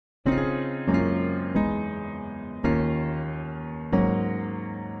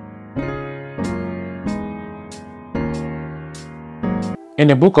In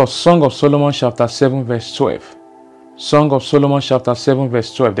the book of Song of Solomon chapter 7 verse 12, Song of Solomon chapter 7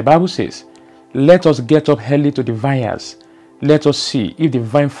 verse 12, the Bible says, "Let us get up early to the vineyards. Let us see if the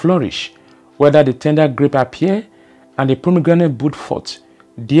vine flourish, whether the tender grape appear, and the pomegranate bud forth.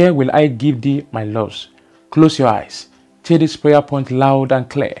 There will I give thee my loves." Close your eyes. Take this prayer point loud and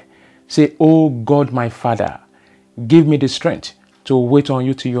clear. Say, "Oh God, my Father, give me the strength to wait on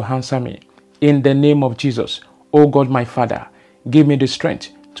you till you answer me. In the name of Jesus, oh God, my Father, give me the strength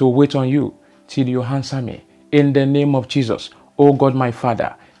to wait on you till you answer me. In the name of Jesus, oh God, my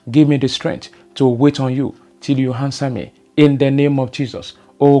Father, give me the strength to wait on you till you answer me. In the name of Jesus,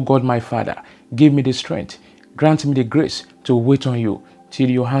 oh God, my Father, give me the strength. Grant me the grace to wait on you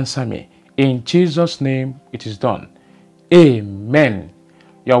till you answer me. In Jesus' name, it is done. Amen."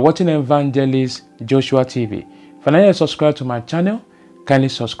 You are watching Evangelist Joshua TV. If you're not yet subscribed to my channel, kindly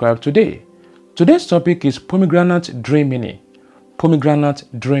subscribe today. Today's topic is pomegranate dreaming. Pomegranate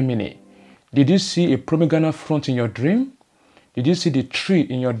dreaming. Did you see a pomegranate fruit in your dream? Did you see the tree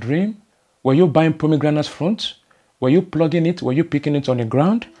in your dream? Were you buying pomegranate fruit? Were you plugging it? Were you picking it on the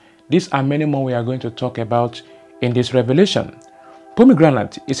ground? These are many more we are going to talk about in this revelation.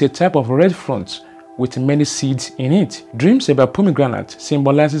 Pomegranate is a type of red fruit with many seeds in it. Dreams about pomegranate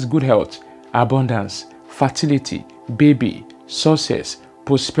symbolizes good health, abundance, fertility, baby, success,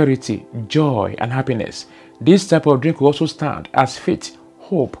 prosperity, joy, and happiness. This type of drink will also stand as faith,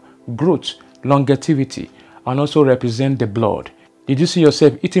 hope, growth, longevity, and also represent the blood. Did you see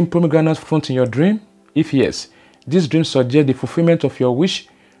yourself eating pomegranate fruit in your dream? If yes, this dream suggests the fulfillment of your wish,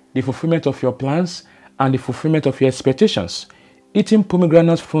 the fulfillment of your plans, and the fulfillment of your expectations. Eating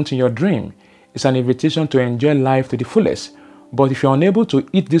pomegranate fruit in your dream is an invitation to enjoy life to the fullest. But if you're unable to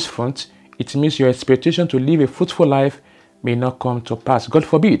eat this fruit, it means your expectation to live a fruitful life may not come to pass. God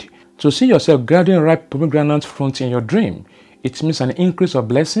forbid. To see yourself gathering ripe pomegranate fruit in your dream, it means an increase of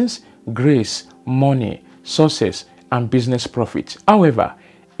blessings, grace, money, success, and business profit. However,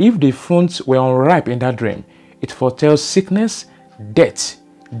 if the fruits were unripe in that dream, it foretells sickness, death,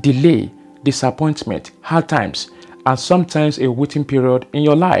 delay, disappointment, hard times, and sometimes a waiting period in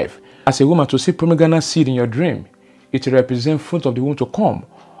your life. As a woman, to see pomegranate seed in your dream, it represents fruit of the womb to come,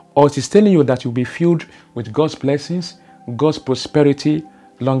 or it is telling you that you'll be filled with God's blessings, God's prosperity,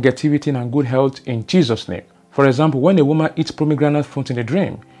 longevity, and good health in Jesus' name. For example, when a woman eats pomegranate fruit in a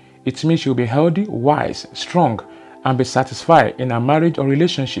dream, it means she'll be healthy, wise, strong, and be satisfied in a marriage or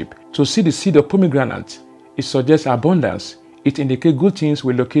relationship. To see the seed of pomegranate, it suggests abundance. It indicates good things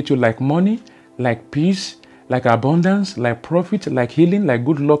will locate you, like money, like peace, like abundance, like profit, like healing, like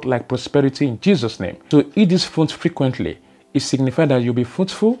good luck, like prosperity in Jesus' name. To eat this fruit frequently, it signifies that you'll be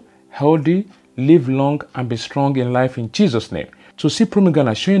fruitful, healthy, live long, and be strong in life in Jesus' name. To see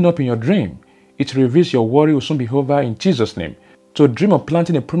pomegranate showing up in your dream, it reveals your worry will soon be over in Jesus' name. To dream of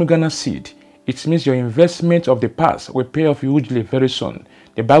planting a pomegranate seed, it means your investment of the past will pay off hugely very soon.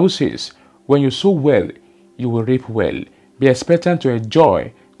 The Bible says, "When you sow well, you will reap well." Be expectant to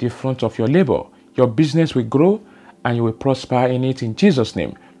enjoy the fruit of your labor. Your business will grow and you will prosper in it in Jesus'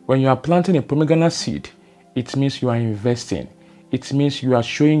 name. When you are planting a pomegranate seed, it means you are investing. It means you are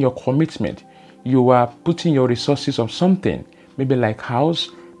showing your commitment. You are putting your resources on something, maybe like house,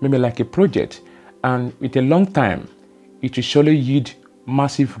 maybe like a project, and with a long time, it will surely yield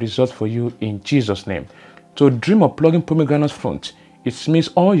massive results for you in Jesus' name. To dream of plugging pomegranate fruit, it means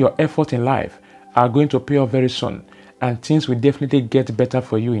all your effort in life are going to pay off very soon, and things will definitely get better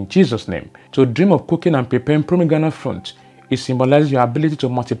for you in Jesus' name. To dream of cooking and preparing pomegranate fruit, it symbolizes your ability to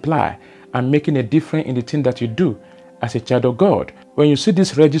multiply and making a difference in the thing that you do as a child of God. When you see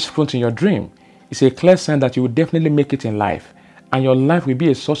this reddish fruit in your dream, it's a clear sign that you will definitely make it in life, and your life will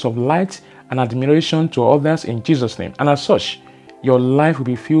be a source of light and admiration to others in Jesus' name. And as such, your life will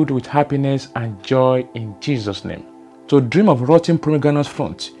be filled with happiness and joy in Jesus' name. To dream of rotting pomegranate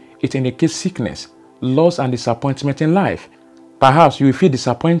fruit, it indicates sickness, loss, and disappointment in life. Perhaps you will feel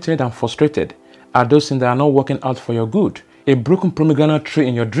disappointed and frustrated at those things that are not working out for your good. A broken pomegranate tree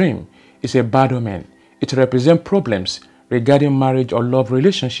in your dream is a bad omen. It represents problems regarding marriage or love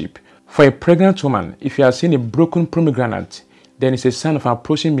relationship. For a pregnant woman, if you are seeing a broken pomegranate, then it's a sign of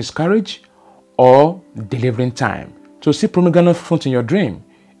approaching miscarriage or delivering time. To see pomegranate fruit in your dream,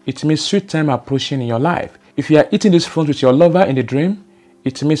 it means sweet time approaching in your life. If you are eating this fruit with your lover in the dream,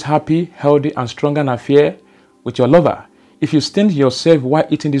 it means happy, healthy, and stronger affair with your lover. If you stint yourself while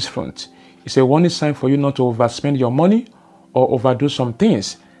eating this fruit, it's a warning sign for you not to overspend your money or overdo some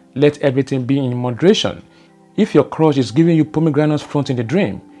things. Let everything be in moderation. If your crush is giving you pomegranate fruit in the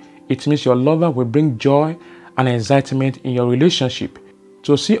dream, it means your lover will bring joy and excitement in your relationship.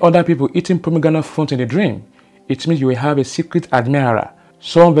 To see other people eating pomegranate fruit in the dream, it means you will have a secret admirer.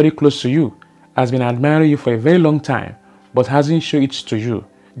 Someone very close to you has been admiring you for a very long time, but hasn't shown it to you.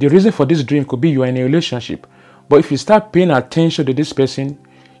 The reason for this dream could be you are in a relationship, but if you start paying attention to this person,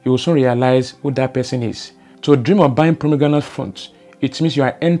 you will soon realize who that person is. To dream of buying pomegranate fruit, it means you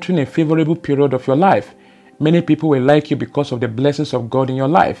are entering a favorable period of your life. Many people will like you because of the blessings of God in your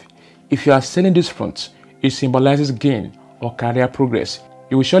life. If you are selling this fruit, it symbolizes gain or career progress.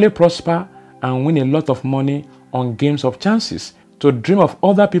 You will surely prosper and win a lot of money on games of chances. To dream of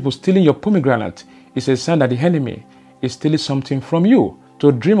other people stealing your pomegranate is a sign that the enemy is stealing something from you.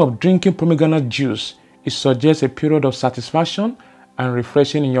 To dream of drinking pomegranate juice, it suggests a period of satisfaction and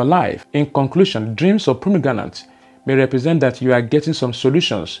refreshing in your life. In conclusion, dreams of pomegranate may represent that you are getting some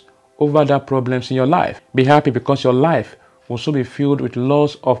solutions over the problems in your life. Be happy because your life will also be filled with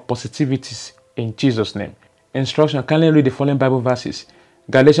lots of positivities in Jesus' name. Instruction: kindly read the following Bible verses: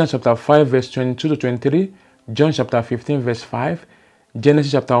 Galatians chapter 5 verse 22 to 23, John chapter 15 verse 5,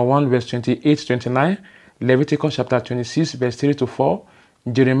 Genesis chapter 1 verse 28 to 29, Leviticus chapter 26 verse 3 to 4,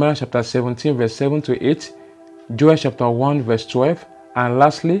 Jeremiah chapter 17 verse 7 to 8, Joel chapter 1 verse 12, and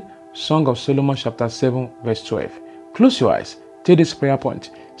lastly, Song of Solomon chapter 7 verse 12. Close your eyes. Take this prayer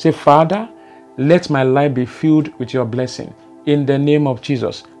point. Say, Father, let my life be filled with your blessing. In the name of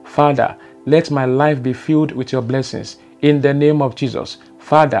Jesus. Father, let my life be filled with your blessings. In the name of Jesus.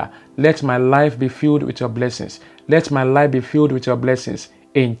 Father, let my life be filled with your blessings. Let my life be filled with your blessings.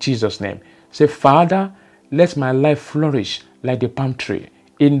 In Jesus' name. Say, Father, let my life flourish like the palm tree.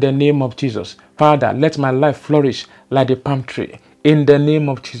 In the name of Jesus. Father, let my life flourish like the palm tree. In the name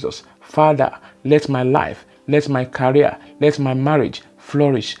of Jesus. Father, let my life, let my career, let my marriage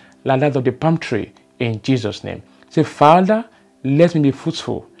flourish like that of the palm tree. In Jesus' name. Say, Father, let me be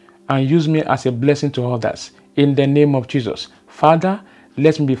fruitful and use me as a blessing to others. In the name of Jesus. Father,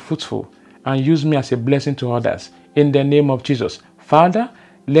 let me be fruitful and use me as a blessing to others. In the name of Jesus. Father,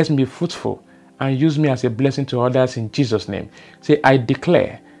 let me be fruitful and use me as a blessing to others in Jesus' name. Say, I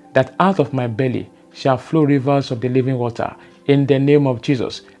declare that out of my belly shall flow rivers of the living water. In the name of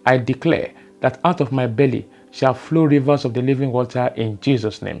Jesus, I declare that out of my belly shall flow rivers of the living water in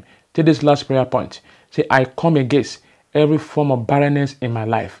Jesus' name. Take this last prayer point. Say, I come against every form of barrenness in my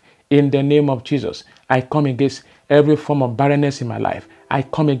life. In the name of Jesus, I come against every form of barrenness in my life. I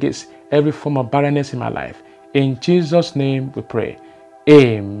come against every form of barrenness in my life. In Jesus' name we pray.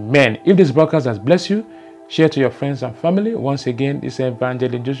 Amen. If this broadcast has blessed you, share to your friends and family. Once again, this is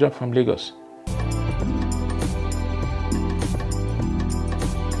Evangelist Joshua from Lagos.